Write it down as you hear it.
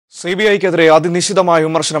CBI-ക്കെതിരെ അതിനിശ്ചിതമായ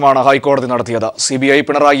വിമർശനമാണ് ഹൈക്കോടതി നടത്തിയത്. CBI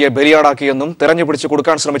പിണറായിയെ ബലിയാടാക്കിയെന്നും തെരഞ്ഞുപിടിച്ച്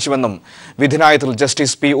കൊടുക്കാൻ ശ്രമിച്ചുവെന്നും വിധിന്യായത്തിൽ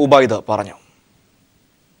ജസ്റ്റിസ് പി ഉബൈദ് പറഞ്ഞു.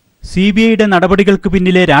 CBI-യുടെ നടപടികൾക്ക്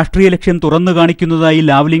പിന്നിലെ രാഷ്ട്രീയ ലക്ഷ്യം തുറന്നു കാണിക്കുന്നതായി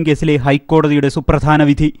ലാവ്ലിൻ കേസിലെ ഹൈക്കോടതിയുടെ സുപ്രധാന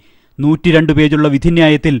വിധി. 102 പേജുള്ള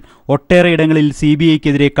വിധിന്യായത്തിൽ ഒട്ടേറെയിടങ്ങളിൽ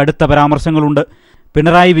CBI-ക്കെതിരെ കടുത്ത പരാമർശങ്ങളുണ്ട്.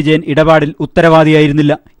 പിണറായി വിജയൻ ഇടപാടിൽ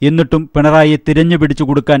ഉത്തരവാദിയായിരുന്നില്ല, എന്നിട്ടും പിണറായിയെ തിരഞ്ഞുപിടിച്ചു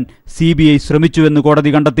കൊടുക്കാൻ CBI ശ്രമിച്ചുവെന്ന്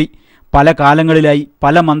കോടതി കണ്ടെത്തി. പല കാലങ്ങളിലായി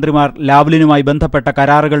പല മന്ത്രിമാർ ലാവ്ലിനുമായി ബന്ധപ്പെട്ട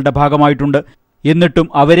കരാറുകളുടെ ഭാഗമായിട്ടുണ്ട്. എന്നിട്ടും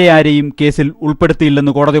അവരെ ആരെയും കേസിൽ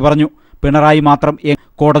ഉൾപ്പെടുത്തിയില്ലെന്ന് കോടതി പറഞ്ഞു. പിണറായി മാത്രം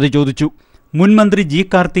കോടതി ചോദിച്ചു. മുൻമന്ത്രി ജി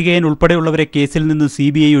കാർത്തികേയൻ ഉൾപ്പെടെയുള്ളവരെ കേസിൽ നിന്ന്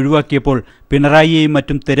CBI ഒഴിവാക്കിയപ്പോൾ പിണറായിയെയും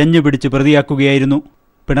മറ്റും തെരഞ്ഞുപിടിച്ച് പ്രതിയാക്കുകയായിരുന്നു.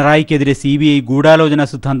 പിണറായിക്കെതിരെ CBI ഗൂഢാലോചന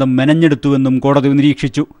സിദ്ധാന്തം മെനഞ്ഞെടുത്തുവെന്നും കോടതി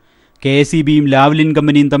നിരീക്ഷിച്ചു. KSEBയും ലാവ്ലിൻ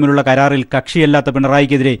കമ്പനിയും തമ്മിലുള്ള കരാറിൽ കക്ഷിയല്ലാത്ത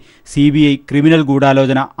പിണറായിക്കെതിരെ CBI ക്രിമിനൽ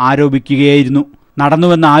ഗൂഢാലോചന ആരോപിക്കുകയായിരുന്നു.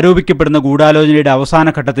 നടന്നുവെന്ന് ആരോപിക്കപ്പെടുന്ന ഗൂഢാലോചനയുടെ അവസാന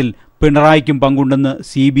ഘട്ടത്തിൽ പിണറായിക്കും പങ്കുണ്ടെന്ന്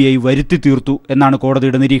CBI വരുത്തി തീർത്തു എന്നാണ്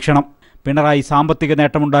കോടതിയുടെ നിരീക്ഷണം. പിണറായി സാമ്പത്തിക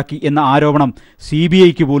നേട്ടമുണ്ടാക്കി എന്ന ആരോപണം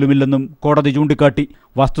CBIക്ക് പോലുമില്ലെന്നും കോടതി ചൂണ്ടിക്കാട്ടി.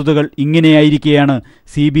 വസ്തുതകൾ ഇങ്ങനെയായിരിക്കെയാണ്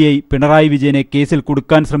CBI പിണറായി വിജയനെ കേസിൽ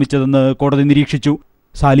കുടുക്കാൻ ശ്രമിച്ചതെന്ന് കോടതി നിരീക്ഷിച്ചു.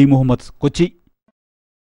 സാലി മുഹമ്മദ്, കൊച്ചി.